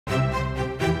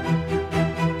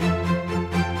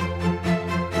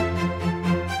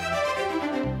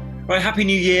Right, Happy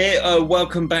New Year.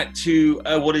 Welcome back to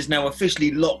what is now officially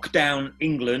lockdown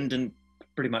England and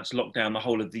pretty much lockdown the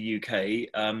whole of the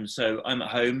UK. So I'm at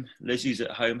home, Lizzie's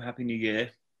at home. Happy New Year.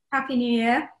 Happy New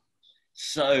Year.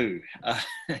 So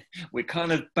we're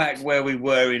kind of back where we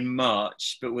were in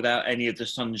March, but without any of the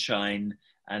sunshine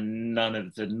and none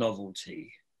of the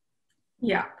novelty.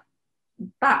 Yeah,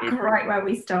 back right where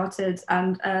we started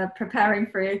and preparing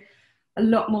for a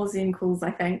lot more Zoom calls,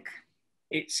 I think.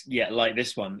 It's, like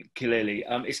this one, clearly.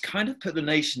 It's kind of put the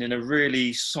nation in a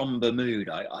really somber mood,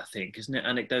 I think, isn't it?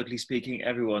 Anecdotally speaking,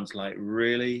 everyone's like,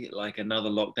 really? Like another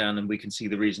lockdown, and we can see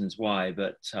the reasons why.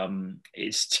 But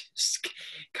it's just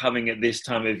coming at this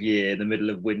time of year, the middle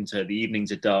of winter, the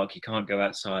evenings are dark, you can't go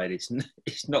outside.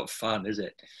 It's not fun, is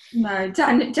it? No,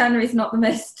 January's not the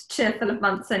most cheerful of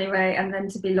months anyway. And then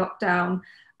to be locked down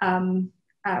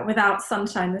without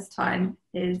sunshine this time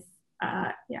is,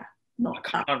 not I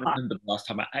can't remember the last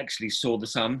time I actually saw the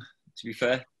sun, to be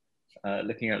fair.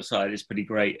 Looking outside is pretty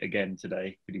great again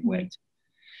today, pretty wet.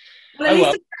 Well,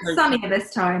 at least it's sunnier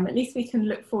this time. At least we can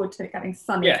look forward to it getting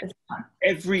sunnier this time.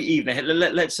 Every evening,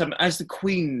 let's as the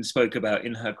Queen spoke about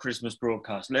in her Christmas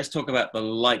broadcast, let's talk about the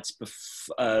light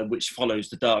which follows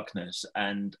the darkness.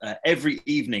 And every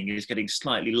evening is getting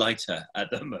slightly lighter at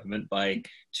the moment by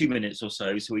 2 minutes or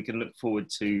so we can look forward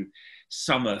to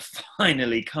summer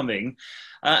finally coming.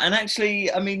 And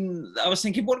actually, I mean, I was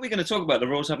thinking, what are we going to talk about? The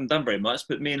Royals haven't done very much,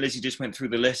 but me and Lizzie just went through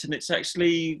the list, and it's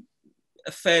actually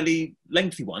a fairly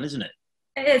lengthy one, isn't it?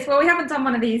 It is. Well, we haven't done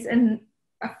one of these in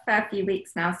a fair few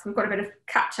weeks now, so we've got a bit of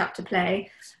catch up to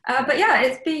play. But yeah,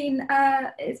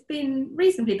 it's been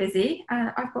reasonably busy.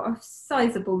 I've got a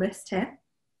sizable list here.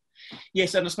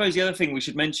 Yes, and I suppose the other thing we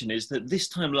should mention is that this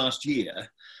time last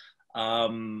year,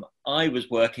 I was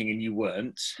working and you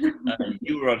weren't.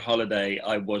 You were on holiday,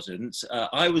 I wasn't.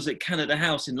 I was at Canada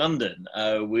House in London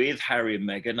with Harry and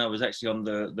Meghan. I was actually on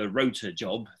the Rota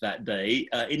job that day,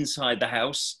 inside the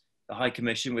house, the High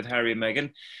Commission with Harry and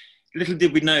Meghan. Little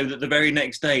did we know that the very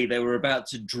next day they were about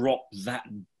to drop that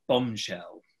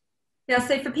bombshell. Yeah,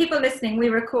 so for people listening, we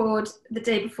record the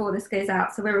day before this goes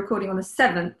out. So we're recording on the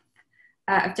 7th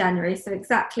of January. So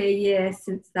exactly a year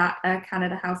since that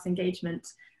Canada House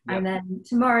engagement. Yep. And then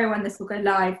tomorrow, when this will go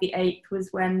live, the 8th, was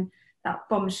when that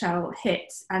bombshell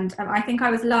hit. And I think I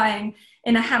was lying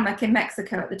in a hammock in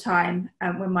Mexico at the time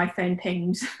when my phone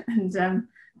pinged. And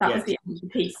that was the end of the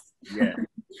piece. Yeah.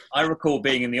 I recall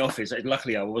being in the office.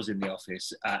 Luckily, I was in the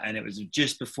office, and it was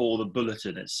just before the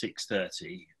bulletin at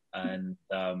 6:30. And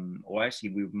or actually,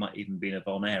 we might even been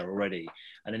on air already.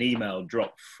 And an email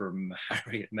dropped from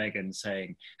Harry and Meghan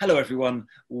saying, "Hello, everyone.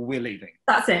 We're leaving."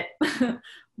 That's it.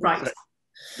 Right. So,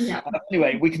 yeah.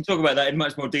 Anyway, we can talk about that in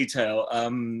much more detail.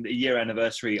 The year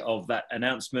anniversary of that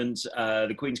announcement,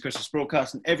 the Queen's Christmas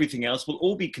broadcast, and everything else will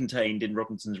all be contained in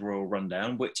Robinson's Royal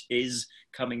Rundown, which is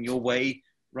coming your way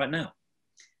right now.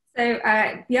 So,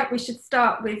 we should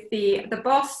start with the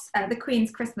boss. The Queen's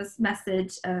Christmas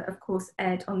message, of course,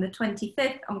 aired on the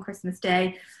 25th on Christmas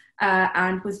Day,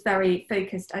 and was very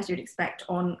focused, as you'd expect,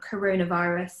 on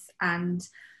coronavirus and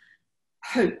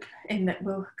hope in that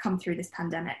we'll come through this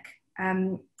pandemic.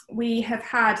 We have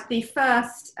had the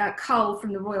first cull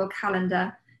from the royal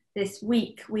calendar this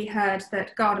week. We heard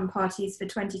that garden parties for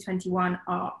 2021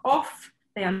 are off.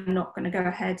 They are not going to go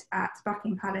ahead at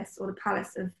Buckingham Palace or the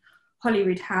Palace of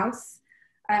Holyrood House.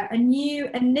 A new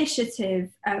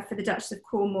initiative for the Duchess of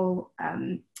Cornwall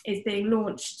is being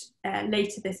launched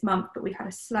later this month, but we've had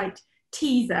a slight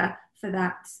teaser for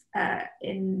that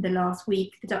in the last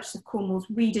week. The Duchess of Cornwall's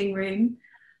Reading Room.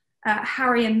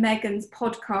 Harry and Meghan's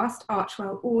podcast,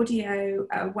 Archewell Audio,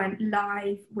 went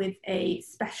live with a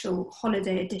special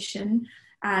holiday edition,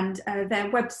 and their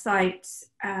website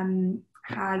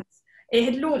it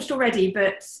had launched already,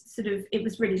 but it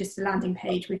was really just a landing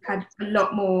page. We've had a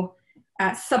lot more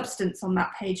substance on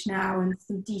that page now and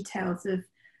some details of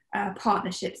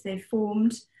partnerships they've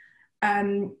formed.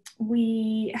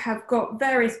 We have got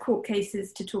various court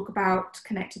cases to talk about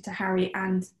connected to Harry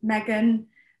and Meghan.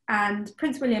 And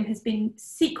Prince William has been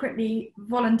secretly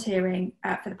volunteering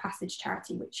for the Passage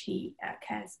charity, which he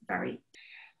cares very.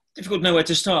 Difficult to know where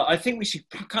to start. I think we should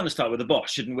kind of start with the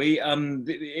boss, shouldn't we?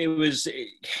 It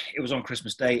was on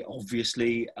Christmas Day,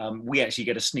 obviously. We actually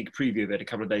get a sneak preview of it a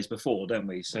couple of days before, don't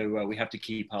we? So we have to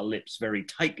keep our lips very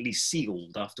tightly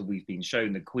sealed after we've been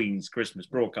shown the Queen's Christmas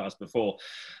broadcast before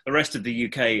the rest of the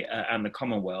UK and the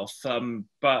Commonwealth.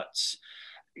 But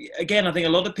again, I think a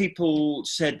lot of people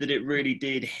said that it really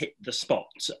did hit the spot.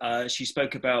 She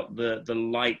spoke about the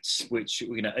lights, which,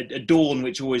 a dawn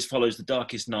which always follows the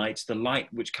darkest night, the light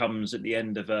which comes at the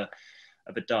end of a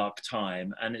a dark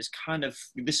time. And it's kind of,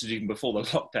 this is even before the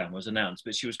lockdown was announced,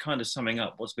 but she was kind of summing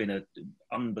up what's been an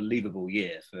unbelievable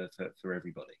year for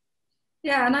everybody.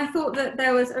 Yeah, and I thought that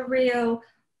there was a real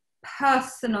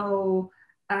personal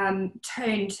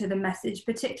tone to the message,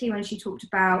 particularly when she talked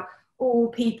about all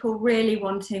people really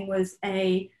wanting was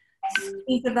a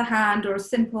squeeze of the hand or a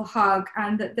simple hug,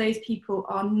 and that those people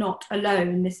are not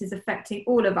alone. This is affecting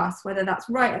all of us, whether that's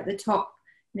right at the top,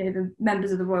 you know, the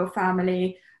members of the royal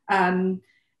family.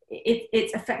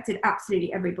 It's affected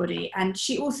absolutely everybody. And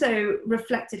she also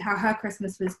reflected how her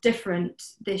Christmas was different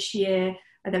this year.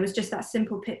 There was just that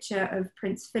simple picture of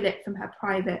Prince Philip from her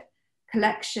private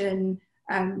collection,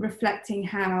 reflecting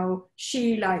how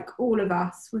she, like all of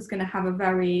us, was going to have a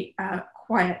very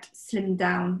quiet, slimmed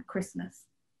down Christmas.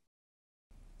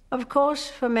 Of course,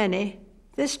 for many,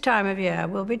 this time of year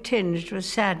will be tinged with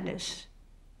sadness,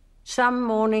 some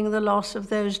mourning the loss of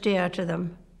those dear to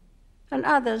them, and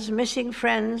others missing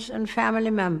friends and family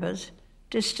members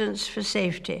distanced for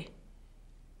safety,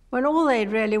 when all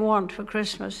they'd really want for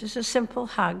Christmas is a simple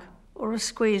hug or a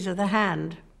squeeze of the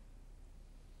hand.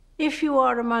 If you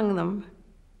are among them,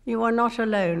 you are not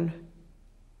alone,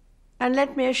 and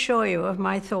let me assure you of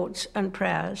my thoughts and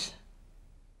prayers.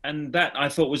 And that, I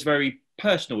thought, was very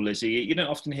personal, Lizzie. You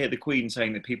don't often hear the Queen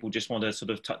saying that people just want a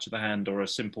sort of touch of the hand or a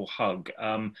simple hug.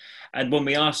 And when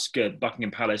we asked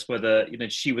Buckingham Palace whether, you know,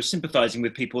 she was sympathising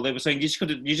with people, they were saying you just got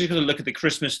to look at the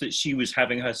Christmas that she was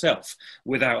having herself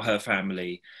without her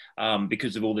family,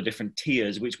 because of all the different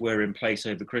tiers which were in place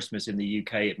over Christmas in the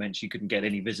UK. It meant she couldn't get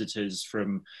any visitors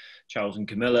from Charles and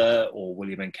Camilla or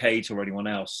William and Kate or anyone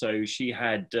else. So she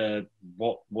had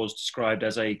what was described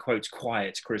as a, quote,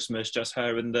 quiet Christmas, just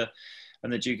her and the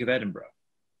Duke of Edinburgh.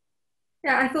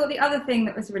 Yeah, I thought the other thing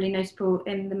that was really notable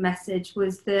in the message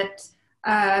was that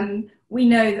we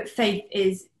know that faith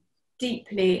is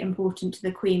deeply important to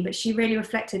the Queen, but she really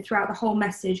reflected throughout the whole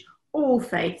message all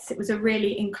faiths. It was a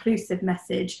really inclusive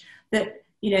message that,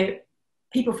 you know,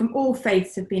 people from all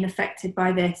faiths have been affected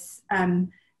by this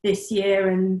this year,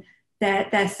 and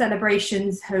their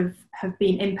celebrations have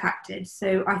been impacted.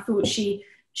 So I thought she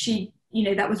you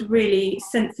know, that was really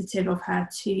sensitive of her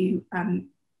to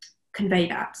convey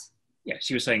that. Yeah,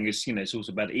 she was saying it's, you know, it's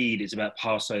also about Eid, it's about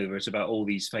Passover, it's about all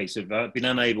these faiths have been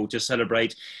unable to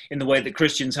celebrate in the way that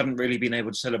Christians haven't really been able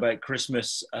to celebrate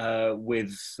Christmas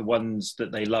with the ones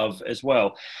that they love as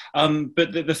well.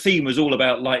 But the theme was all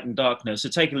about light and darkness. So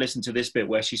take a listen to this bit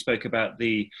where she spoke about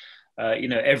the, you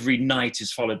know, every night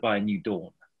is followed by a new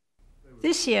dawn.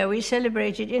 This year we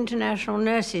celebrated International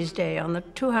Nurses' Day on the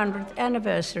 200th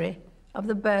anniversary of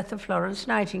the birth of Florence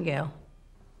Nightingale.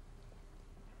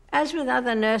 As with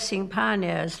other nursing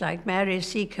pioneers like Mary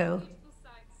Seacole,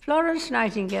 Florence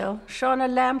Nightingale shone a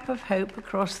lamp of hope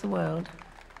across the world.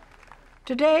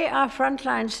 Today, our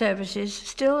frontline services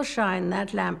still shine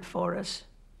that lamp for us,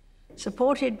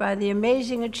 supported by the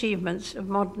amazing achievements of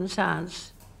modern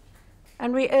science,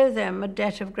 and we owe them a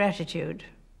debt of gratitude.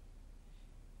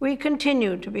 We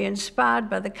continue to be inspired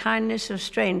by the kindness of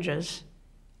strangers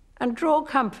and draw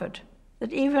comfort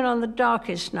that even on the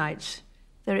darkest nights,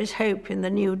 there is hope in the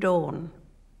new dawn.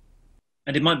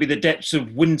 And it might be the depths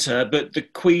of winter, but the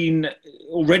Queen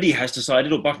already has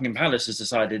decided, or Buckingham Palace has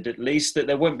decided at least, that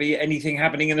there won't be anything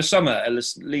happening in the summer, at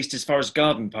least as far as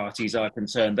garden parties are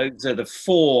concerned. Those are the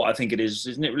four, I think it is,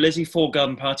 isn't it, Lizzie? 4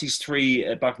 garden parties, 3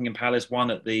 at Buckingham Palace,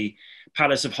 1 at the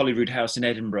Palace of Holyrood House in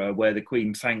Edinburgh, where the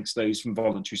Queen thanks those from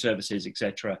voluntary services,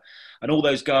 etc. And all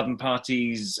those garden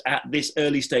parties at this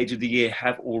early stage of the year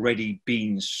have already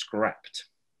been scrapped.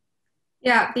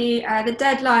 Yeah, the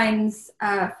deadlines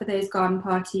for those garden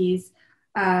parties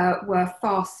were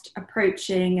fast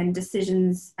approaching, and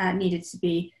decisions needed to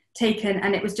be taken,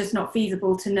 and it was just not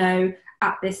feasible to know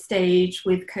at this stage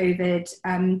with COVID.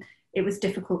 It was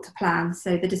difficult to plan,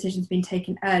 so the decision's been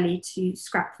taken early to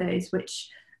scrap those, which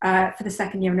for the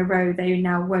second year in a row they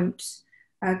now won't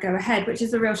go ahead, which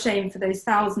is a real shame for those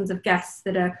thousands of guests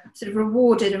that are sort of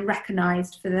rewarded and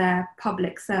recognised for their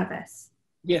public service.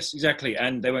 Yes, exactly.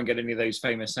 And they won't get any of those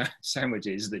famous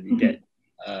sandwiches that you get,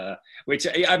 which,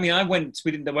 I mean,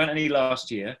 there weren't any last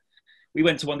year. We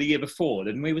went to one the year before,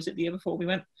 didn't we? Was it the year before we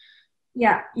went?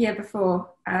 Yeah, year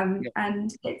before.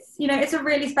 And it's, you know, it's a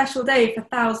really special day for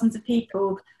thousands of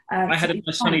people. I had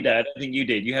a sunny day. I don't think you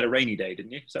did. You had a rainy day,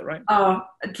 didn't you? Is that right? Oh,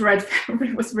 dreadful.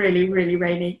 It was really, really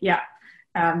rainy. Yeah.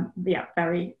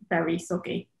 Very, very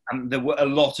soggy. There were a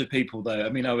lot of people, though. I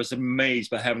mean, I was amazed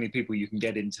by how many people you can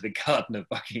get into the garden of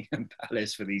Buckingham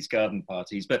Palace for these garden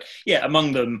parties. But yeah,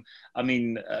 among them, I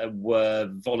mean,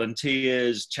 were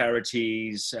volunteers,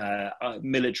 charities,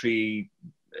 military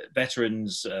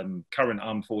veterans, current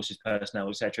armed forces personnel,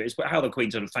 etc. It's how the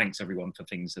Queen sort of thanks everyone for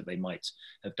things that they might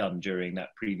have done during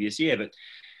that previous year. But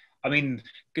I mean,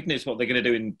 goodness, what they're going to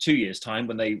do in 2 years' time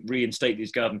when they reinstate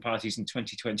these garden parties in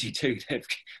 2022. They're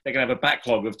going to have a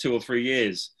backlog of 2 or 3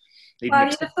 years. Well,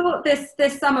 you'd have thought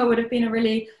this summer would have been a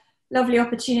really lovely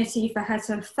opportunity for her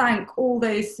to thank all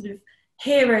those sort of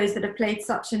heroes that have played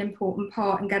such an important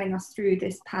part in getting us through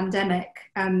this pandemic.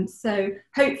 So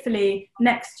hopefully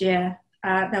next year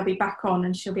they'll be back on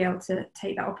and she'll be able to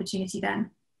take that opportunity then.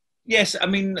 Yes, I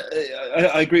mean,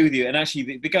 I agree with you. And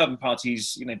actually, the garden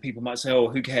parties, you know, people might say, oh,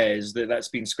 who cares that that's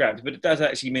been scrapped? But it does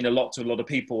actually mean a lot to a lot of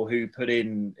people who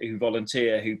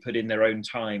volunteer, who put in their own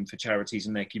time for charities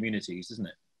in their communities, doesn't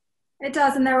it? It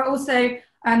does. And there are also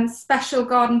special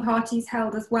garden parties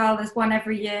held as well. There's one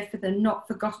every year for the Not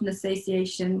Forgotten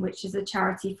Association, which is a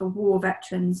charity for war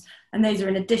veterans. And those are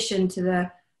in addition to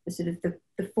the sort of the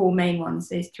 4 main ones,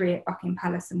 those 3 at Buckingham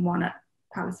Palace and 1 at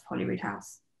Palace of Holyrood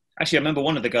House. Actually, I remember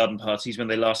one of the garden parties when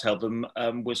they last held them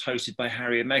was hosted by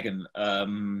Harry and Meghan.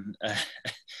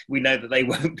 We know that they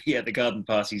won't be at the garden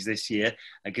parties this year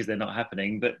because they're not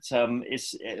happening. But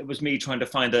it was me trying to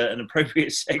find an appropriate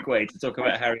segue to talk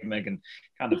about Harry and Meghan.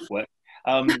 Kind of work.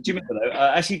 Do you remember though?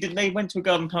 Actually, didn't they went to a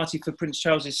garden party for Prince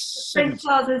Charles's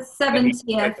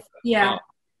 70th? Yeah, oh,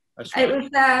 right. It was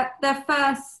their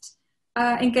first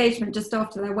engagement just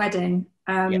after their wedding.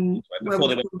 Before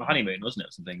they went on honeymoon, wasn't it,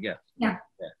 or something? Yeah.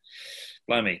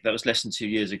 Blimey, that was less than 2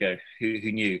 years ago.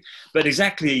 Who knew? But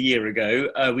exactly a year ago,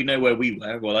 we know where we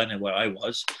were. Well, I know where I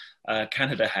was.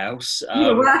 Canada House. You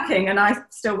were working and I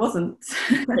still wasn't.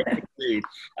 Indeed.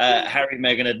 Harry and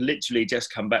Meghan had literally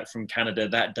just come back from Canada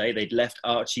that day. They'd left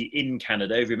Archie in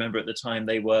Canada. If you remember at the time,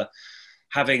 they were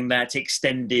having that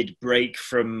extended break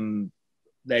from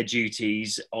their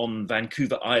duties on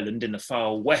Vancouver Island in the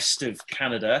far west of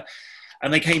Canada.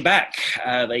 And they came back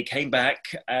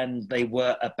and they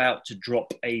were about to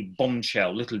drop a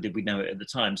bombshell. Little did we know it at the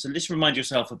time. So let's remind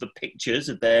yourself of the pictures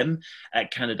of them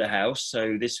at Canada House.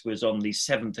 So this was on the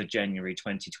 7th of January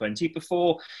 2020,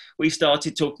 before we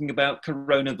started talking about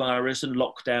coronavirus and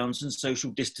lockdowns and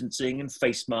social distancing and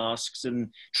face masks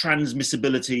and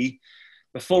transmissibility.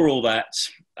 Before all that,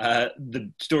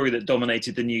 the story that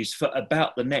dominated the news for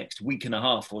about the next week and a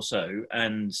half or so,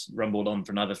 and rumbled on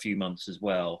for another few months as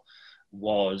well,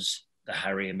 was the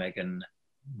Harry and Meghan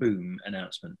boom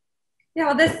announcement. Yeah,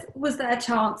 well, this was their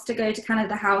chance to go to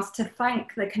Canada House to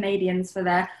thank the Canadians for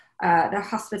their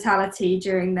hospitality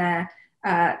during their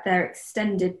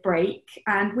extended break.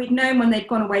 And we'd known when they'd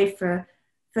gone away for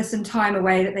some time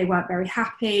away that they weren't very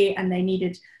happy and they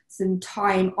needed some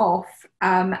time off.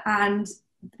 And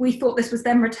we thought this was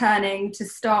them returning to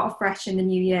start afresh in the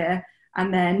new year,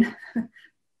 and then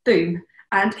boom.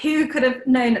 And who could have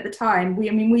known at the time? We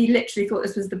literally thought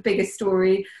this was the biggest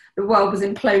story. The world was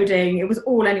imploding. It was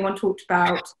all anyone talked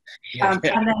about. And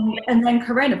then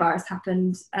coronavirus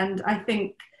happened. And I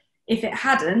think if it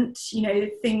hadn't, you know,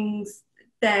 things,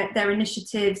 their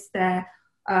initiatives, their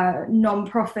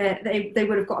non-profit, they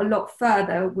would have got a lot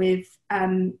further with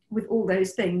all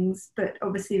those things. But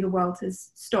obviously the world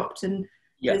has stopped and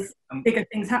there's bigger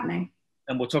things happening.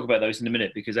 And we'll talk about those in a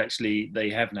minute, because actually they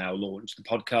have now launched the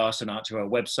podcast and Archewell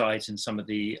website and some of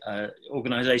the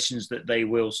organisations that they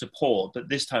will support. But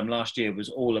this time last year was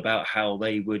all about how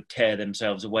they would tear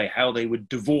themselves away, how they would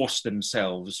divorce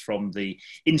themselves from the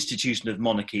institution of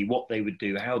monarchy, what they would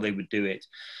do, how they would do it,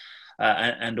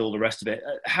 and all the rest of it.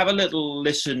 Have a little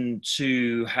listen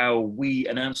to how we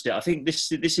announced it. I think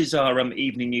this is our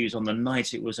evening news on the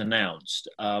night it was announced.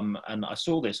 And I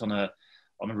saw this on a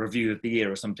review of the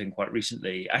year or something quite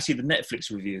recently. Actually, the Netflix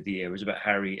review of the year was about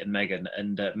Harry and Meghan,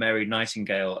 and Mary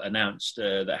Nightingale announced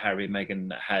that Harry and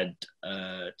Meghan had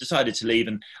decided to leave,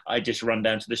 and I just run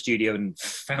down to the studio and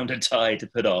found a tie to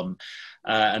put on.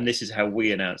 And this is how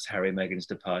we announced Harry and Meghan's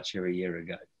departure a year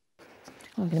ago.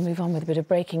 We're going to move on with a bit of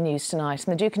breaking news tonight.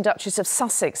 And the Duke and Duchess of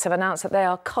Sussex have announced that they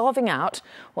are carving out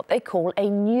what they call a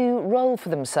new role for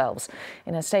themselves.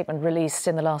 In a statement released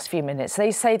in the last few minutes,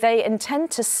 they say they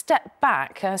intend to step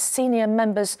back as senior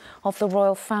members of the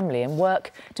royal family and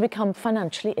work to become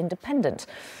financially independent.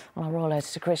 Well, our royal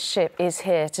editor Chris Shipp is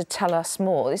here to tell us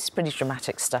more. This is pretty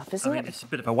dramatic stuff, isn't it? It's a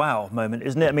bit of a wow moment,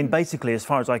 isn't it? I mean, basically, as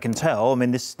far as I can tell,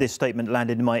 this statement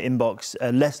landed in my inbox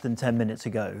less than 10 minutes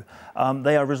ago.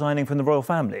 They are resigning from the royal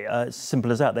family. It's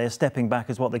simple as that. They are stepping back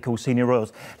as what they call senior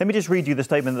royals. Let me just read you the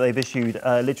statement that they've issued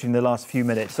literally in the last few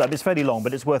minutes. It's fairly long,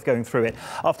 but it's worth going through it.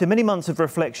 After many months of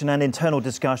reflection and internal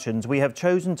discussions, we have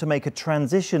chosen to make a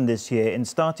transition this year in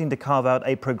starting to carve out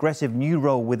a progressive new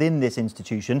role within this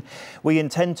institution. We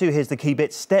intend to. Here's the key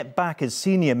bit. Step back as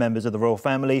senior members of the royal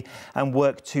family and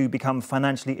work to become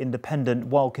financially independent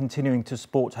while continuing to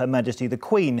support Her Majesty the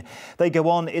Queen. They go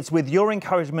on, it's with your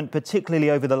encouragement,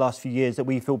 particularly over the last few years, that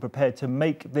we feel prepared to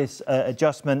make this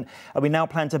adjustment. And we now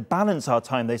plan to balance our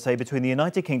time, they say, between the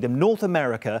United Kingdom, North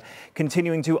America,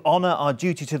 continuing to honour our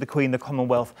duty to the Queen, the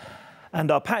Commonwealth and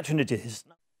our patronages.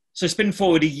 So it's been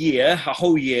forward a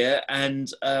whole year, and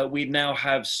we now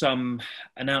have some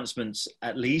announcements,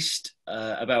 at least,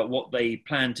 about what they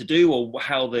plan to do or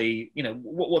how they,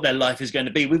 what their life is going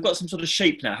to be. We've got some sort of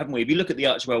shape now, haven't we? If you look at the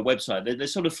Archewell website,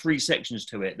 there's sort of three sections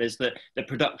to it. There's the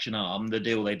production arm, the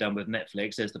deal they've done with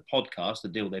Netflix. There's the podcast, the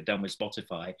deal they've done with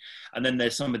Spotify. And then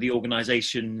there's some of the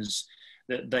organisations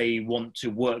that they want to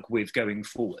work with going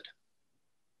forward.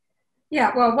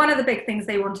 Yeah, well, one of the big things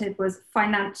they wanted was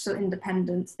financial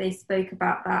independence. They spoke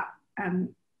about that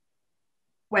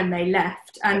when they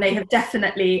left, and they have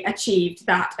definitely achieved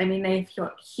that. I mean, they've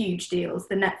got huge deals,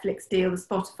 the Netflix deal, the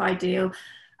Spotify deal.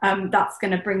 That's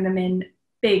going to bring them in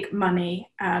big money.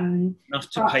 Enough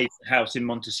to pay for the house in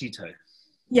Montecito.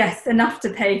 Yes, enough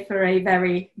to pay for a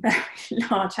very, very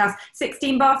large house.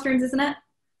 16 bathrooms, isn't it?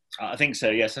 I think so,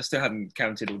 yes. I still haven't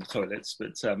counted all the toilets,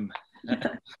 but...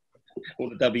 all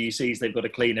the WCs they've got to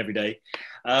clean every day.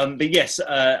 But yes,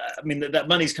 I mean, that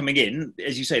money's coming in.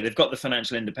 As you say, they've got the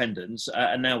financial independence,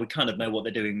 and now we kind of know what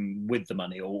they're doing with the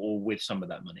money or with some of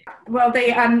that money. Well,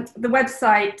 the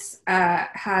website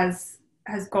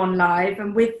has gone live,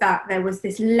 and with that there was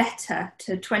this letter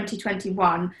to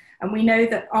 2021, and we know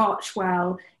that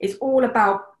Archewell is all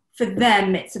about, for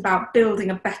them, it's about building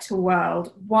a better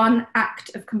world, one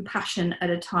act of compassion at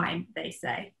a time, they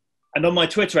say. And on my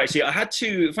Twitter, actually, I had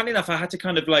to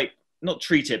kind of like, not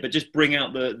treat it, but just bring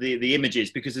out the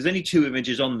images, because there's only two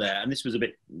images on there. And this was a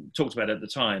bit talked about at the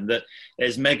time, that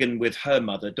there's Meghan with her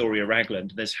mother, Doria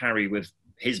Ragland. There's Harry with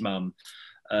his mum,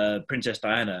 Princess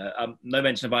Diana. No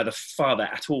mention of either father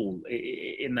at all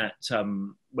in that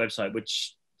website,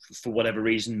 which for whatever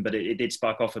reason, but it did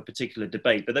spark off a particular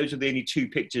debate. But those are the only two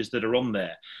pictures that are on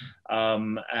there.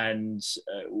 And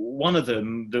one of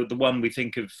them, the one we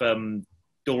think of,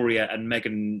 Doria and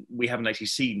Meghan, we haven't actually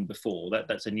seen before.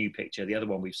 That's a new picture. The other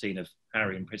one we've seen of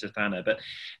Harry and Princess Diana. But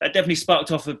that definitely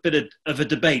sparked off a bit of a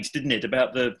debate, didn't it,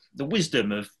 about the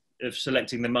wisdom of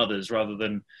selecting the mothers rather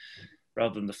than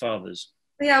the fathers.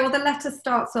 Yeah, well, the letter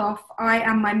starts off, I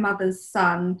am my mother's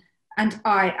son, and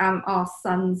I am our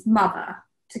son's mother.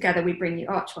 Together we bring you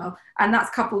Archewell. And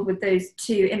that's coupled with those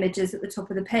two images at the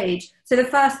top of the page. So the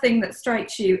first thing that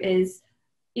strikes you is,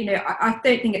 I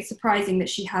don't think it's surprising that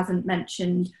she hasn't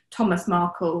mentioned Thomas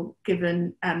Markle,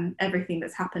 given everything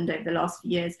that's happened over the last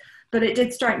few years. But it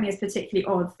did strike me as particularly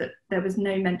odd that there was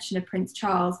no mention of Prince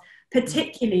Charles,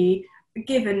 particularly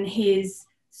given his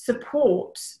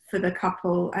support for the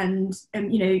couple. And,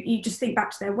 you just think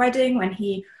back to their wedding when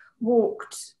he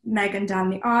walked Meghan down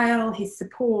the aisle, his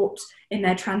support in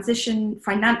their transition,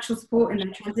 financial support in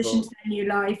their transition to their new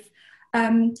life.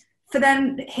 For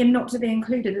them, him not to be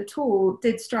included at all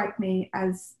did strike me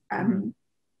as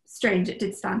strange. It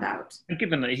did stand out.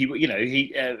 Given that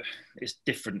he it's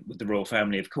different with the royal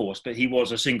family, of course, but he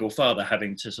was a single father,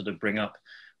 having to sort of bring up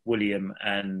William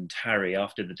and Harry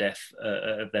after the death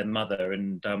of their mother,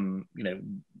 and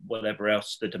whatever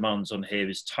else the demands on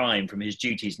his time from his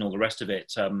duties and all the rest of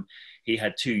it. He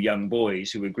had two young boys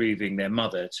who were grieving their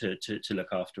mother to look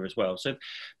after as well. So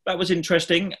that was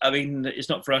interesting. I mean, it's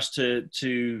not for us to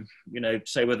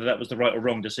say whether that was the right or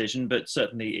wrong decision, but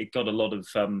certainly it got a lot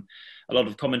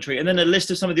of commentary. And then a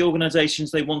list of some of the organisations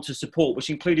they want to support,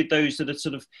 which included those that are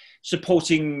sort of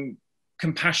supporting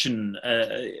compassion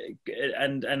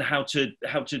and how to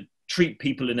treat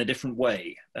people in a different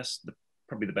way. That's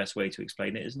probably the best way to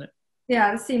explain it, isn't it?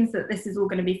 Yeah, it seems that this is all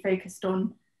going to be focused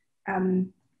on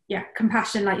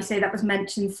compassion, like you say. That was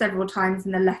mentioned several times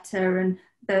in the letter, and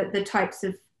the types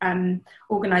of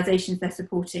organisations they're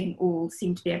supporting all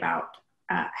seem to be about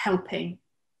helping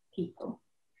people.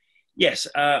 Yes,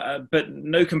 but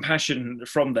no compassion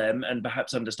from them, and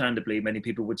perhaps understandably, many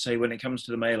people would say when it comes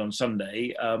to the Mail on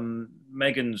Sunday,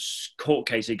 Meghan's court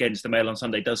case against the Mail on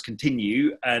Sunday does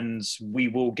continue, and we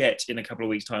will get, in a couple of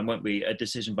weeks' time, won't we, a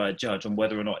decision by a judge on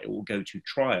whether or not it will go to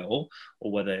trial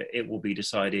or whether it will be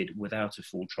decided without a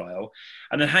full trial.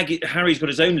 And then Harry's got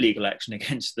his own legal action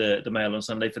against the Mail on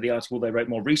Sunday for the article they wrote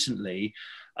more recently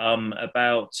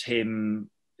about him,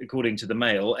 according to the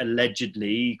Mail,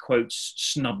 allegedly, quotes,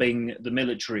 snubbing the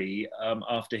military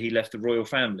after he left the royal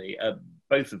family,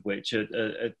 both of which are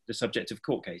the subject of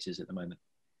court cases at the moment.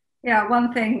 Yeah,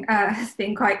 one thing has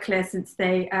been quite clear since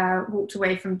they walked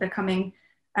away from becoming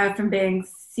from being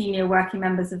senior working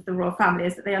members of the royal family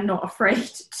is that they are not afraid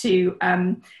to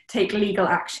take legal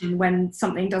action when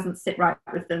something doesn't sit right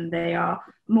with them. They are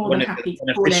more than happy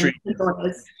to call in the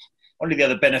lawyers. One of the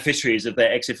other beneficiaries of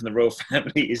their exit from the royal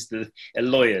family is the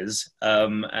lawyers,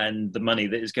 and the money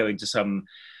that is going to some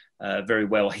very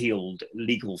well-heeled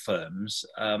legal firms.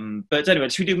 But anyway,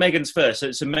 should we do Meghan's first?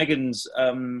 So Meghan's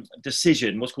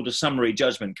decision, what's called a summary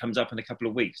judgment, comes up in a couple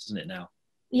of weeks, doesn't it now?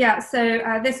 Yeah, so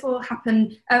this will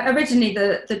happen. Originally,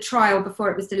 the trial,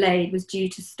 before it was delayed, was due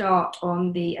to start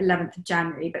on the 11th of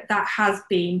January, but that has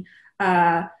been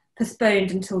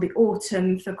postponed until the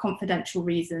autumn for confidential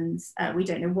reasons. We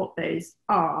don't know what those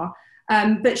are.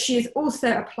 But she is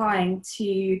also applying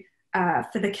to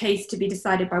for the case to be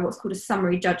decided by what's called a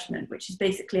summary judgment, which is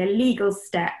basically a legal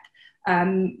step,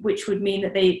 which would mean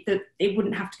that they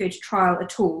wouldn't have to go to trial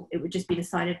at all. It would just be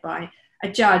decided by a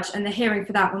judge, and the hearing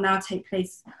for that will now take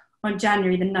place on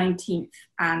January the 19th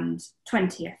and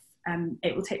 20th.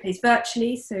 It will take place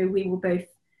virtually, so we will both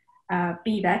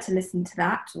be there to listen to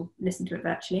that, or listen to it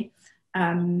virtually.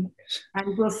 And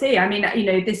we'll see. I mean,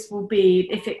 you know, this will be,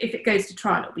 if it goes to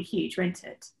trial, it'll be huge, won't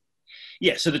it?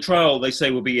 Yeah, so the trial, they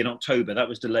say, will be in October. That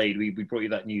was delayed. We brought you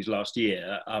that news last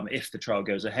year, if the trial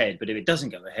goes ahead. But if it doesn't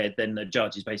go ahead, then the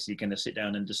judge is basically going to sit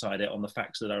down and decide it on the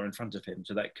facts that are in front of him.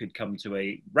 So that could come to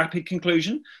a rapid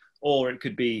conclusion, or it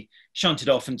could be shunted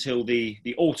off until the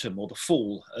autumn or the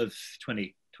fall of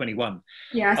 2021.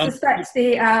 Yeah, I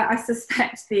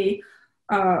suspect the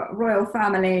royal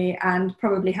family and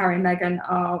probably Harry and Meghan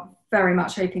are very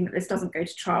much hoping that this doesn't go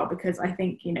to trial, because I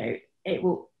think, you know,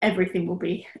 everything will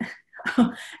be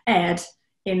aired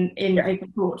in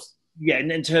open court. Yeah,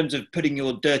 and in terms of putting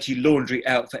your dirty laundry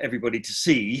out for everybody to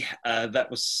see, that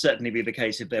will certainly be the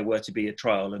case if there were to be a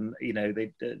trial. And, you know,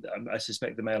 I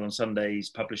suspect the Mail on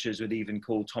Sunday's publishers would even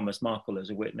call Thomas Markle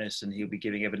as a witness, and he'll be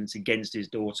giving evidence against his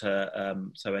daughter.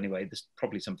 So anyway, there's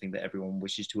probably something that everyone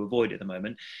wishes to avoid at the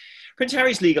moment. Prince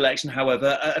Harry's legal action,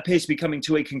 however, appears to be coming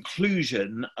to a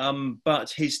conclusion, but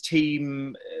his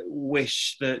team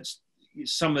wish that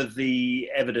some of the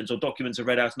evidence or documents are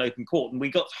read out in open court. And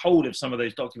we got hold of some of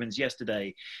those documents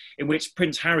yesterday, in which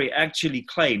Prince Harry actually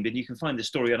claimed, and you can find the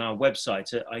story on our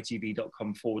website at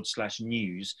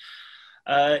itv.com/news,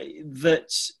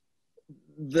 that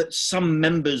some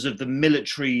members of the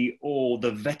military or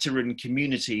the veteran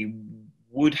community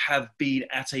would have been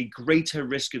at a greater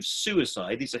risk of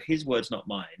suicide. These are his words, not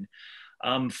mine.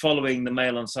 Following the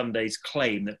Mail on Sunday's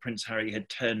claim that Prince Harry had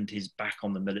turned his back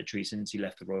on the military since he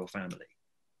left the royal family.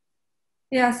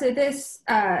 Yeah, so this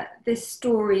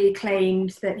story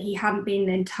claimed that he hadn't been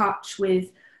in touch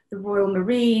with the Royal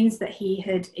Marines, that he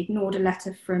had ignored a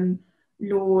letter from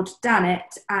Lord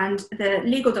Dannatt, and the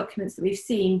legal documents that we've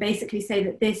seen basically say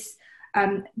that this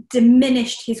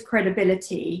diminished his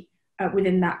credibility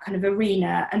within that kind of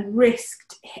arena, and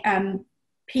risked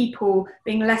people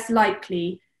being less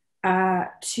likely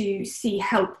to see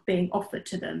help being offered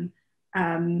to them,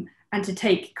 and to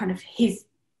take kind of him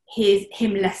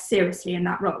less seriously in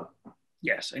that role.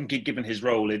 Yes, and given his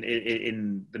role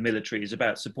in the military is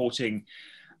about supporting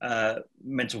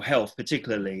mental health,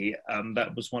 particularly,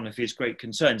 that was one of his great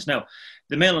concerns. Now,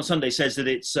 the Mail on Sunday says that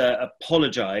it's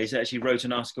apologised. It actually wrote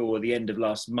an article at the end of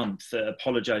last month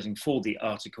apologising for the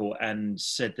article, and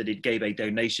said that it gave a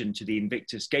donation to the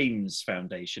Invictus Games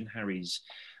Foundation, Harry's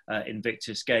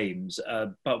Invictus Games,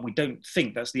 but we don't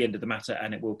think that's the end of the matter,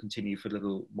 and it will continue for a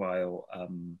little while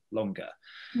longer.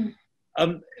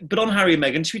 But on Harry and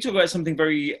Meghan, should we talk about something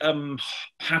very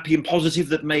happy and positive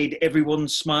that made everyone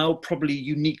smile, probably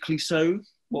uniquely so?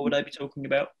 What would I be talking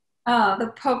about?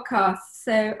 The podcast.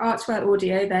 So Archewell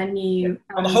Audio, their new...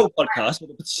 Not the whole podcast,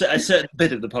 but a certain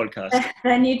bit of the podcast.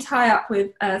 Their new tie-up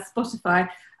with Spotify.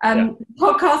 The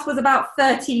podcast was about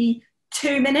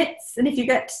 32 minutes, and if you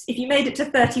made it to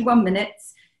 31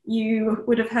 minutes, you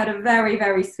would have heard a very,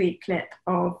 very sweet clip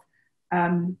of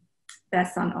their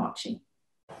son Archie.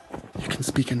 You can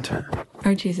speak in turn.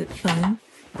 Archie, is it fun?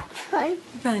 Fun.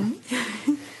 Fun.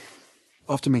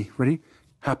 After me. Ready?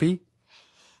 Happy?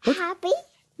 What? Happy.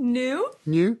 New?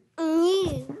 New?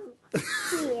 New.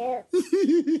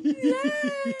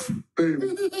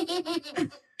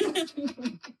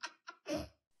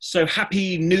 So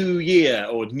happy New Year,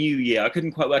 or New Year. I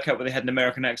couldn't quite work out whether they had an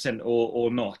American accent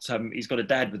or not. He's got a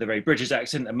dad with a very British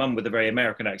accent, a mum with a very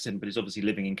American accent, but he's obviously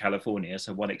living in California.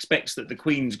 So one expects that the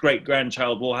Queen's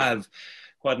great-grandchild will have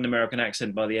quite an American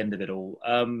accent by the end of it all.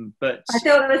 But I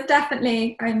feel there's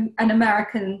definitely an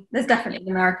American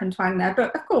twang there,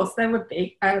 but of course there would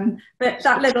be. But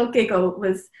that little giggle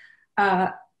was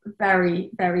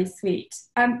very, very sweet.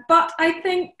 But I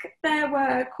think there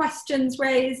were questions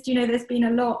raised. You know, there's been a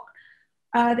lot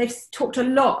They've talked a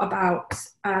lot about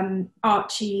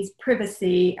Archie's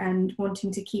privacy and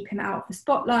wanting to keep him out of the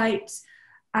spotlight.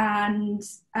 And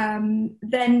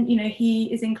then,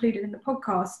 he is included in the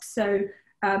podcast. So,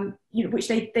 which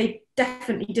they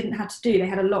definitely didn't have to do. They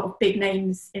had a lot of big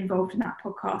names involved in that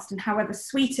podcast. And however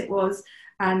sweet it was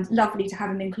and lovely to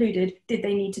have him included, did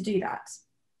they need to do that?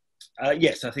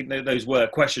 Yes, I think those were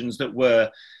questions that were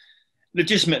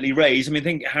legitimately raised. I mean, I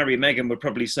think Harry and Meghan would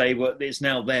probably say, well, it's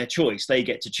now their choice. They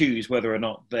get to choose whether or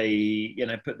not they,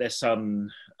 put their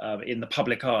son in the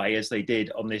public eye as they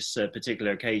did on this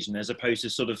particular occasion, as opposed to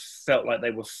sort of felt like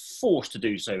they were forced to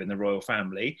do so in the royal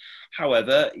family.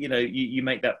 However, you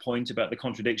make that point about the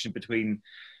contradiction between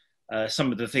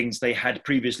some of the things they had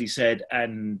previously said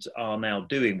and are now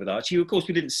doing with Archie. Of course,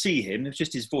 we didn't see him. It was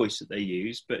just his voice that they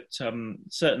used. But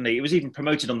certainly, it was even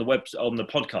promoted on the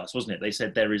podcast, wasn't it? They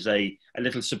said there is a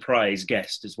little surprise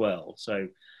guest as well. So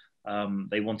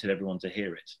they wanted everyone to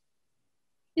hear it.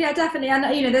 Yeah, definitely.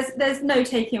 And, there's no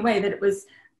taking away that it was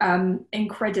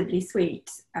incredibly sweet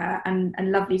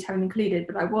and lovely to have him included.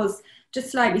 But I was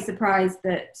just slightly surprised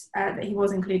that he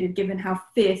was included, given how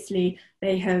fiercely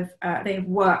they have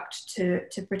worked to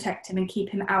protect him and keep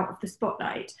him out of the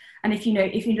spotlight. And if you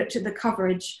looked at the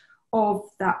coverage of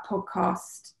that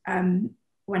podcast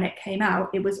when it came out,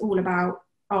 it was all about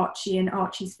Archie and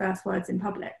Archie's first words in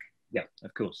public. Yeah,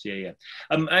 of course. Yeah.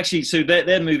 Actually, so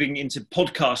they're moving into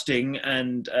podcasting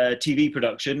and TV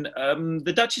production.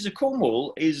 The Duchess of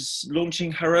Cornwall is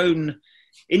launching her own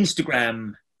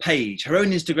Instagram page, her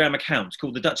own Instagram account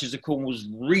called the Duchess of Cornwall's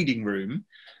Reading Room.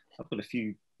 I've got a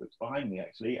few books behind me,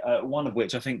 actually, one of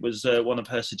which I think was one of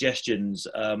her suggestions,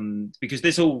 because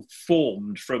this all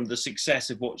formed from the success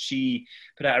of what she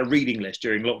put out a reading list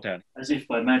during lockdown. As if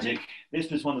by magic, this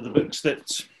was one of the books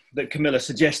that Camilla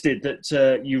suggested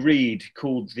that you read,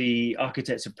 called The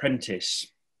Architect's Apprentice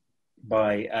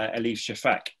by Elif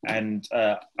Shafak. And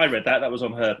I read that. That was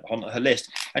on her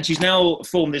list. And she's now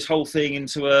formed this whole thing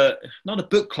into not a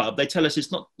book club. They tell us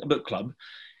it's not a book club,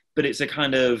 but it's a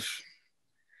kind of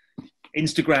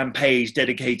Instagram page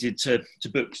dedicated to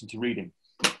books and to reading.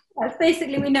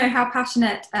 Basically, we know how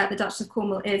passionate the Duchess of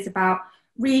Cornwall is about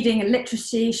reading and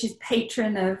literacy. She's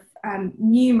patron of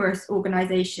numerous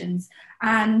organisations,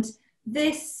 and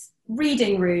this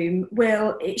reading room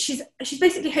she's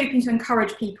basically hoping to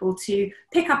encourage people to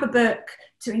pick up a book,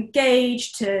 to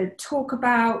engage, to talk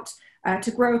about,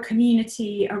 to grow a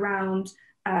community around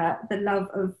the love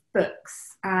of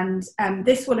books. And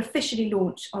this will officially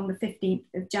launch on the 15th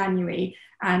of January,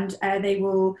 and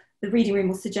the reading room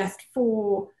will suggest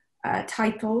 4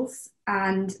 titles,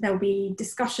 and there'll be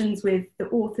discussions with the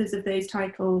authors of those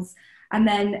titles. And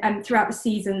then throughout the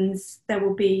seasons, there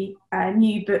will be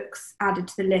new books added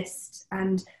to the list,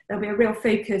 and there'll be a real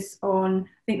focus on, I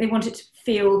think they want it to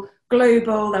feel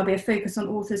global. There'll be a focus on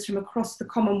authors from across the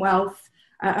Commonwealth,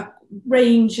 a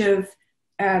range of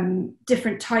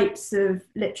different types of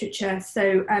literature.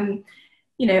 So,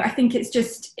 I think it's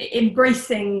just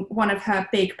embracing one of her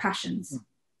big passions.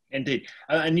 Indeed.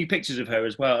 And new pictures of her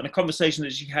as well. And a conversation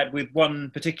that she had with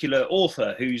one particular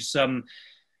author who's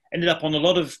ended up on a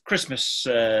lot of Christmas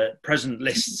present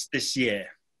lists this year.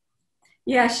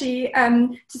 Yeah, she,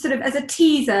 sort of as a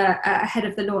teaser ahead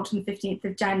of the launch on the 15th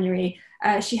of January,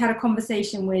 she had a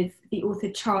conversation with the author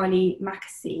Charlie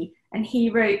Mackesy, and he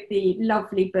wrote the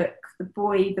lovely book, The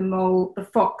Boy, the Mole, the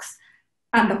Fox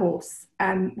and the Horse,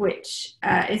 which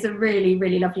is a really,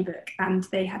 really lovely book, and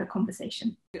they had a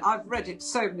conversation. I've read it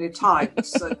so many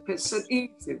times. It's an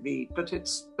easy read, but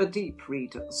it's a deep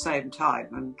read at the same time.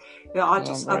 And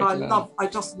I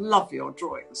just love your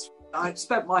drawings. I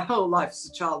spent my whole life as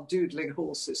a child doodling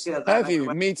horses. Yeah, have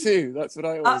you? Me too. That's what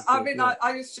I always do.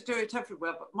 I used to do it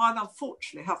everywhere, but mine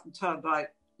unfortunately haven't turned out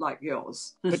like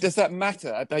yours. But does that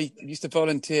matter? I used to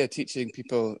volunteer teaching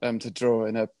people to draw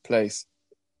in a place.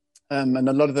 And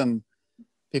a lot of them,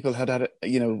 people had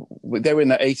they were in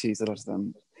their 80s, a lot of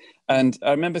them. And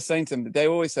I remember saying to them, they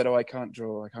always said, I can't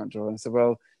draw. And I said,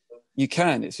 well, you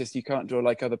can, it's just you can't draw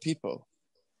like other people.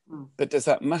 But does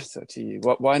that matter to you?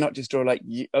 Why not just draw like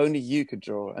only you could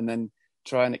draw, and then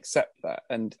try and accept that?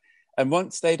 And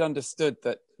once they'd understood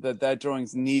that their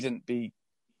drawings needn't be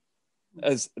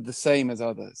as the same as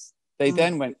others, they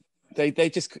then went, they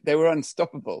were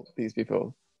unstoppable, these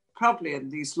people. Probably in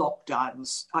these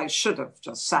lockdowns, I should have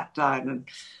just sat down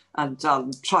and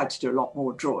tried to do a lot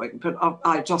more drawing, but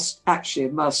I just actually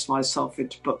immersed myself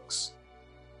into books.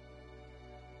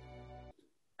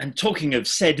 And talking of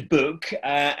said book,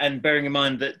 and bearing in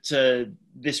mind that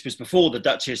this was before the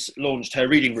Duchess launched her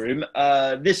reading room,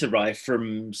 this arrived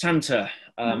from Santa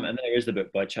And there is the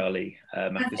book by Charlie.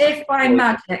 As if by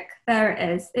magic, there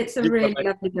it is. It's a really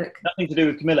lovely book. Nothing to do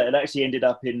with Camilla. It actually ended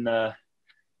up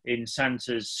in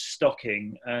Santa's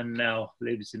stocking and now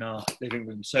lives in our living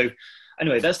room. So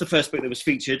anyway, that's the first book that was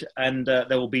featured, and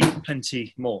there will be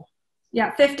plenty more.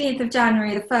 Yeah, 15th of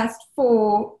January, the first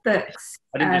 4 books.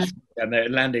 I didn't just down there.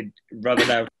 It landed rather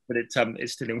loud, but it's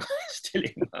still in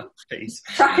my face.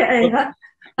 Chuck it over.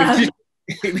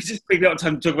 We just quickly got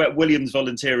time to talk about William's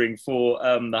volunteering for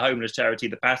the homeless charity,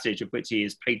 The Passage, of which he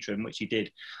is patron, which he did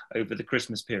over the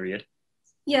Christmas period.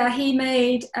 Yeah, he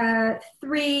made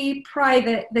 3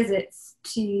 private visits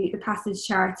to The Passage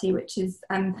charity, which is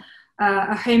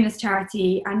a homeless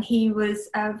charity, and he was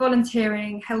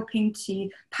volunteering, helping to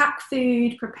pack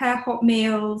food, prepare hot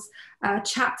meals,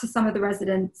 chat to some of the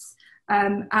residents,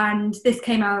 and this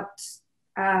came out,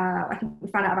 I think we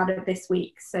found out about it this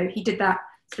week, so he did that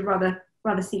sort of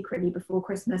rather secretly before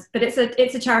Christmas, but it's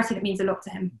a charity that means a lot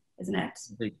to him, isn't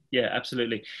it? Yeah,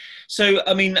 absolutely. So,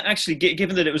 I mean, actually,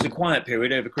 given that it was a quiet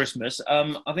period over Christmas,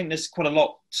 I think there's quite a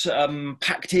lot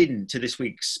packed into this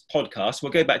week's podcast.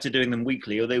 We'll go back to doing them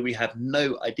weekly, although we have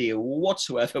no idea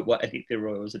whatsoever what any of the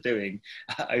Royals are doing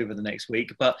over the next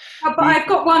week. But I've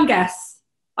got one guess.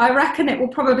 I reckon it will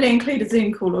probably include a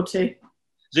Zoom call or 2.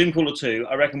 Zoom call or 2.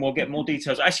 I reckon we'll get more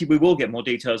details. Actually, we will get more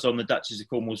details on the Duchess of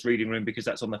Cornwall's reading room, because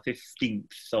that's on the 15th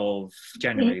of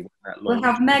January. We'll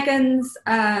have Meghan's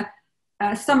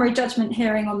summary judgment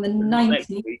hearing on the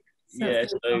 19th. Yeah,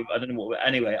 so I don't know what.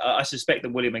 Anyway, I suspect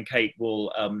that William and Kate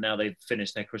will, now they've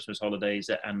finished their Christmas holidays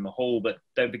at Animal Hall, but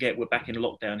don't forget we're back in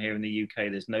lockdown here in the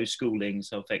UK. There's no schooling,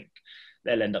 so I think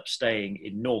they'll end up staying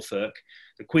in Norfolk.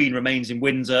 The Queen remains in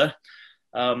Windsor.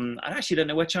 I actually don't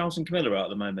know where Charles and Camilla are at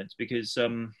the moment, because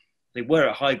they were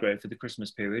at Highgrove for the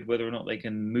Christmas period. Whether or not they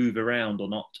can move around or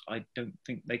not, I don't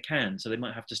think they can. So they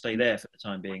might have to stay there for the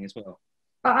time being as well.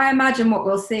 But I imagine what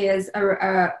we'll see is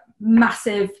a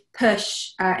massive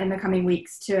push in the coming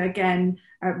weeks to again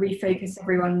refocus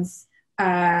everyone's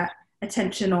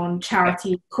attention on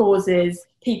charity causes,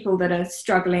 people that are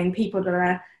struggling, people that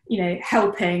are,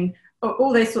 helping.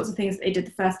 All those sorts of things that they did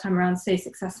the first time around so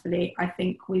successfully. I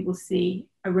think we will see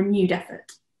a renewed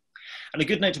effort. And a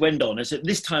good note to end on is that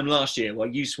this time last year, while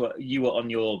you were on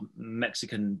your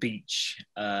Mexican beach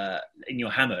in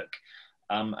your hammock,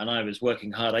 and I was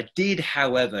working hard, I did,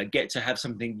 however, get to have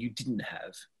something you didn't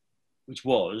have, which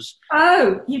was...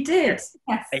 Oh, you did?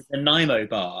 Yes. A Nanaimo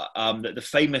bar, the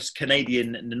famous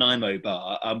Canadian Nanaimo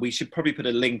bar. We should probably put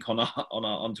a link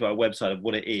onto our website of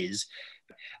what it is.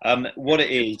 What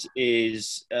it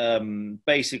is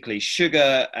basically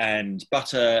sugar and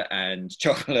butter and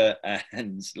chocolate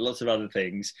and lots of other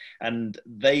things. And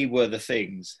they were the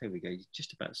things. Here we go. You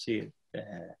just about see it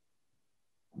there.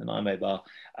 The Nanaimo bar.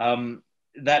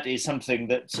 That is something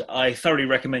that I thoroughly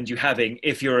recommend you having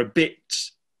if you're a bit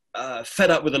fed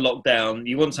up with the lockdown,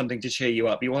 you want something to cheer you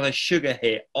up, you want a sugar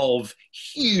hit of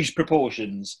huge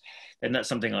proportions, then that's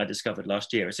something I discovered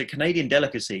last year. It's a Canadian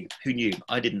delicacy. Who knew?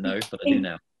 I didn't know, but I do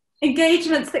now.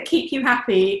 Engagements that keep you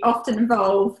happy often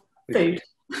involve food.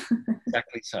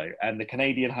 Exactly so. And the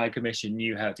Canadian High Commission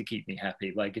knew how to keep me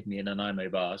happy by giving me a Nanaimo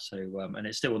bar. So, and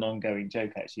it's still an ongoing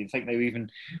joke, actually. I think they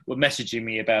even were messaging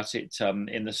me about it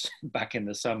back in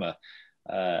the summer.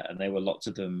 And there were lots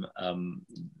of them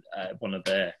at one of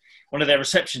their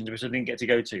receptions, which I didn't get to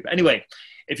go to. But anyway,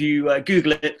 if you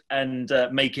Google it and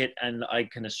make it, and I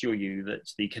can assure you that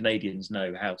the Canadians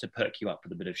know how to perk you up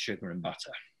with a bit of sugar and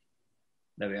butter.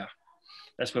 There we are.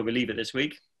 That's where we leave it this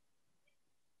week.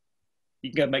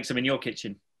 You can go make some in your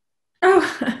kitchen.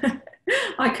 Oh,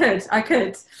 I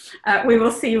could. We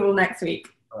will see you all next week.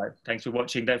 All right, thanks for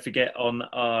watching. Don't forget on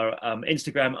our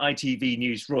Instagram, ITV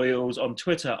News Royals. On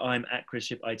Twitter, I'm at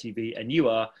ChrisShip ITV, and you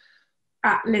are?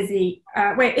 At Lizzie.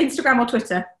 Wait, Instagram or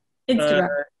Twitter? Instagram.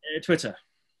 Twitter.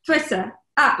 Twitter,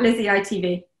 at Lizzie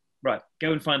ITV. Right,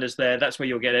 go and find us there. That's where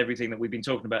you'll get everything that we've been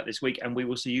talking about this week, and we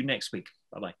will see you next week.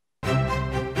 Bye-bye.